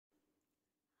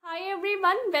Hi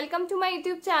everyone, welcome to my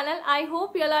YouTube channel. I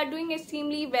hope you all are doing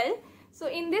extremely well. So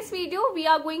in this video, we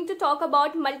are going to talk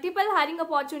about multiple hiring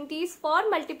opportunities for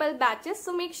multiple batches.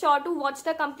 So make sure to watch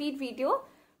the complete video.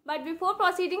 But before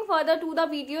proceeding further to the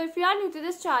video, if you are new to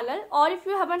this channel or if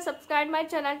you haven't subscribed my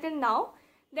channel till now,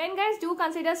 then guys do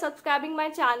consider subscribing my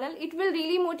channel. It will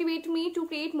really motivate me to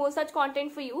create more such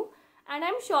content for you. And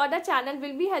I'm sure the channel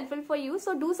will be helpful for you.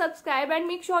 So do subscribe and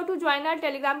make sure to join our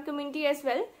Telegram community as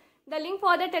well. The link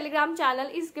for the Telegram channel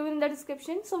is given in the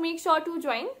description, so make sure to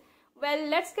join. Well,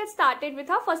 let's get started with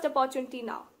our first opportunity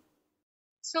now.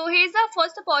 So here's the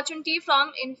first opportunity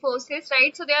from Infosys,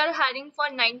 right? So they are hiring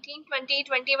for 19, 20,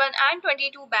 21 and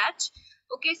 22 batch.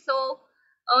 Okay, so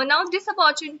now this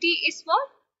opportunity is for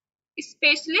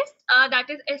specialist,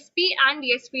 that is SP and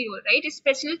DSP role, right?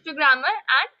 Specialist programmer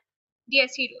and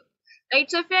DSP role. Right,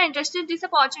 so if you're interested in this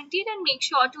opportunity, then make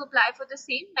sure to apply for the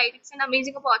same. Right, it's an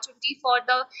amazing opportunity for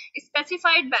the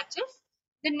specified batches.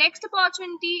 The next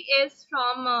opportunity is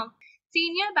from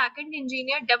senior backend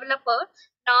engineer developer.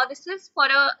 Now this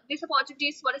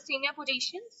opportunity is for a senior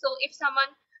position. So if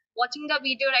someone watching the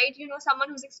video, right, you know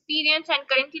someone who's experienced and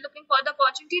currently looking for the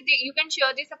opportunity, you can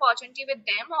share this opportunity with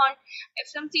them. Or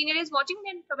if some senior is watching,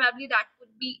 then probably that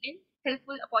would be a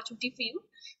helpful opportunity for you.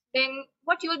 Then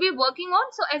what you will be working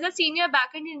on, so as a senior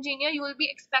backend engineer, you will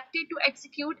be expected to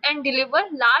execute and deliver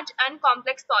large and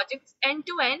complex projects end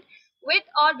to end with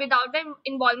or without the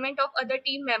involvement of other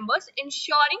team members,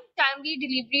 ensuring timely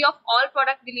delivery of all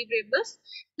product deliverables,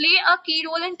 play a key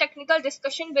role in technical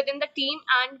discussion within the team,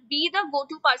 and be the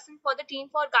go-to person for the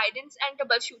team for guidance and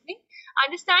troubleshooting,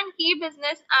 understand key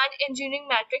business and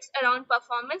engineering metrics around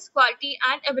performance, quality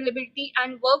and availability,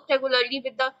 and work regularly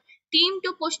with the team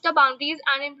to push the boundaries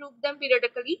and improve them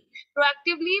periodically,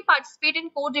 proactively participate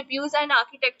in code reviews and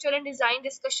architecture and design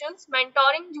discussions,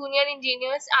 mentoring junior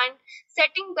engineers and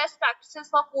setting best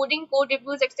practices for coding, code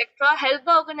reviews, etc. Help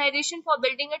the organization for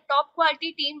building a top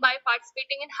quality team by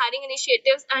participating in hiring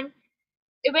initiatives and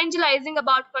evangelizing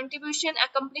about contribution,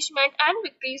 accomplishment, and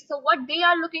victories. So what they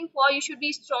are looking for, you should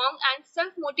be strong and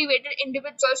self-motivated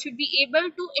individuals, should be able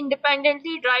to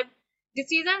independently drive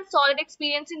decisions, solid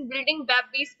experience in building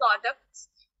web-based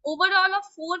products. Overall of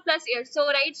 4+ years. So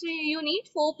right, so you need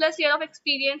 4+ years of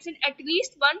experience in at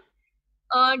least one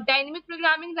dynamic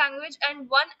programming language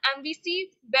and one MVC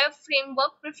web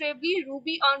framework, preferably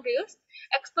Ruby on Rails.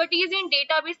 Expertise in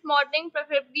database modeling,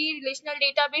 preferably relational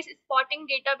database, spotting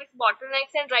database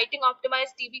bottlenecks and writing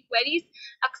optimized DB queries.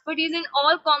 Expertise in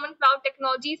all common cloud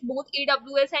technologies, both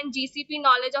AWS and GCP,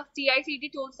 knowledge of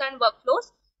CI/CD tools and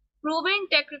workflows. Proven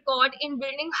tech record in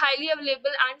building highly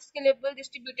available and scalable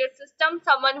distributed systems.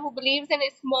 Someone who believes in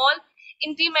small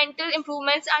incremental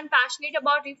improvements and passionate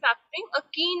about refactoring. A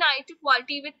keen eye to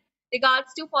quality with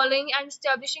regards to following and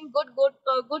establishing good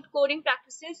coding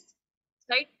practices.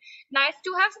 Right, nice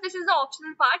to have. So this is the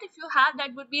optional part. If you have,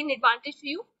 that would be an advantage for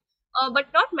you, but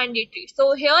not mandatory.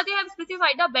 So here they have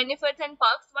specified the benefits and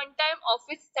perks: one-time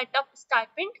office setup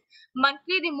stipend,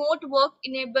 monthly remote work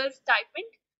enabled stipend,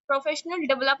 professional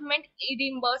development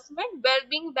reimbursement,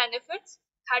 well-being benefits,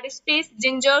 Headspace,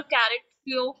 Ginger, Carrot,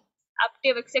 Flow,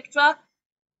 Active, etc.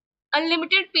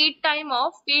 Unlimited paid time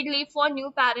off, paid leave for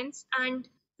new parents, and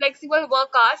flexible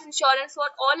work hours, insurance for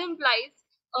all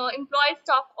employee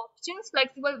stock options,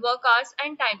 flexible work hours,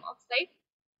 and time off, right?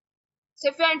 So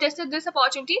if you're interested in this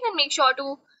opportunity, then make sure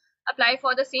to apply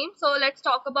for the same. So let's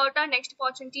talk about our next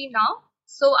opportunity now.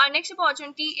 So our next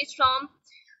opportunity is from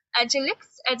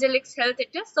Agilix Health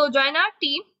it is. So join our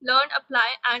team, learn, apply,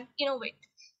 and innovate.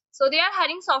 So they are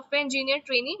hiring software engineer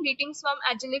trainee. Greetings from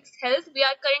Agilix Health. We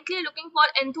are currently looking for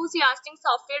enthusiastic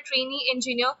software trainee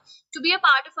engineer to be a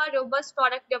part of our robust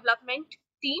product development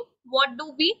team. What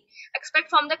do we expect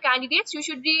from the candidates? You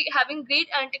should be having great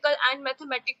analytical and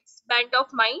mathematics bent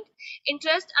of mind,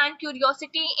 interest and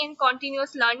curiosity in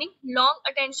continuous learning, long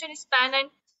attention span and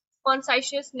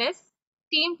conscientiousness,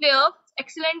 team player,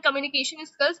 excellent communication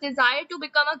skills, desire to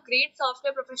become a great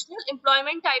software professional.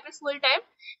 Employment type is full-time.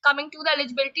 Coming to the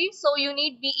eligibility, so you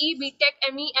need BE,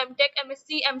 BTech, ME, MTech,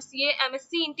 MSc, MCA,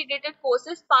 MSc integrated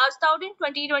courses passed out in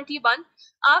 2021.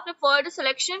 Our preferred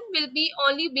selection will be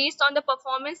only based on the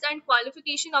performance and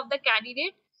qualification of the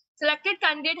candidate. Selected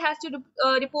candidate has to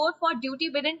report for duty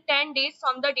within 10 days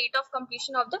from the date of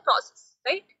completion of the process,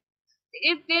 right?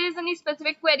 If there is any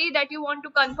specific query that you want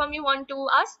to confirm, you want to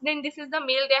ask, then this is the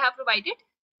mail they have provided,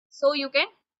 so you can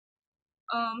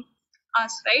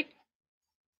ask, right?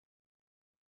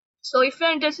 So if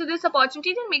you're interested in this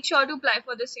opportunity, then make sure to apply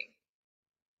for the same.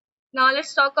 Now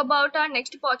let's talk about our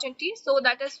next opportunity. So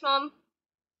that is from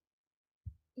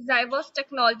Zybus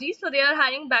Technology. So they are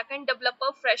hiring backend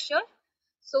developer fresher.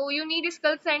 So you need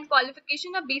skills and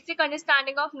qualification, a basic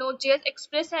understanding of Node.js,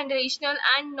 Express and relational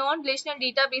and non-relational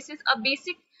databases, a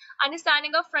basic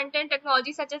understanding of front-end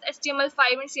technology such as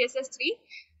HTML5 and CSS3.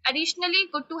 Additionally,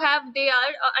 good to have they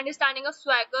are understanding of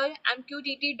Swagger,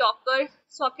 MQTT, Docker,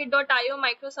 Socket.io,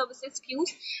 microservices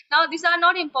queues. Now these are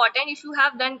not important. If you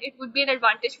have done, it would be an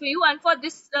advantage for you. And for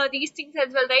this these things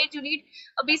as well, right? You need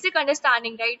a basic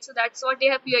understanding, right? So that's what they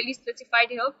have clearly specified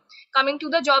here. Coming to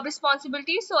the job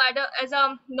responsibilities, so as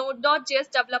a Node.js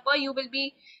developer, you will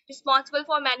be responsible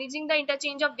for managing the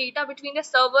interchange of data between the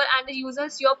server and the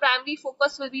users. Your primary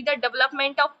focus will be the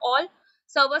development of all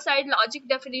server-side logic,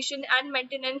 definition and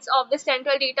maintenance of the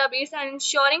central database, and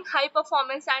ensuring high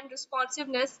performance and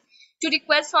responsiveness to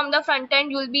requests from the front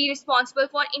end. You will be responsible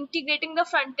for integrating the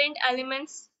front end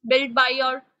elements built by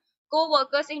your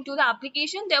co-workers into the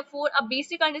application. Therefore, a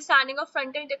basic understanding of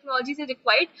front-end technologies is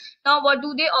required. Now, what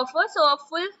do they offer? So, a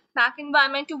full back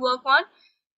environment to work on,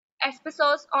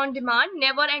 episodes on demand,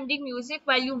 never-ending music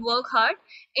while you work hard,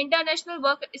 international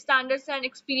work standards and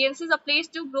experiences, a place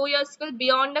to grow your skill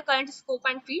beyond the current scope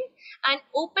and field, an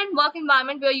open work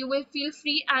environment where you will feel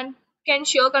free and can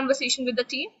share conversation with the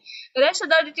team. The rest of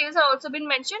the details have also been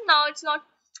mentioned. Now, it's not,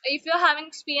 if you're having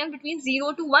experience between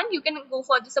 0 to 1, you can go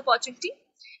for this opportunity.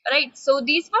 Right, so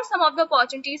these were some of the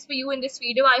opportunities for you in this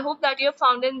video. I hope that you have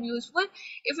found them useful.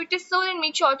 If it is so, then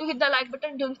make sure to hit the like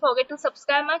button. Don't forget to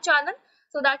subscribe my channel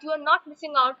so that you are not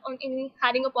missing out on any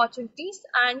hiring opportunities.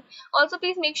 And also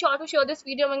please make sure to share this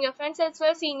video among your friends as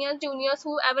well, seniors, juniors,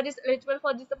 whoever is eligible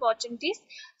for these opportunities,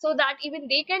 so that even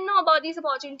they can know about these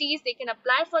opportunities, they can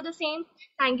apply for the same.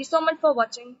 Thank you so much for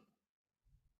watching.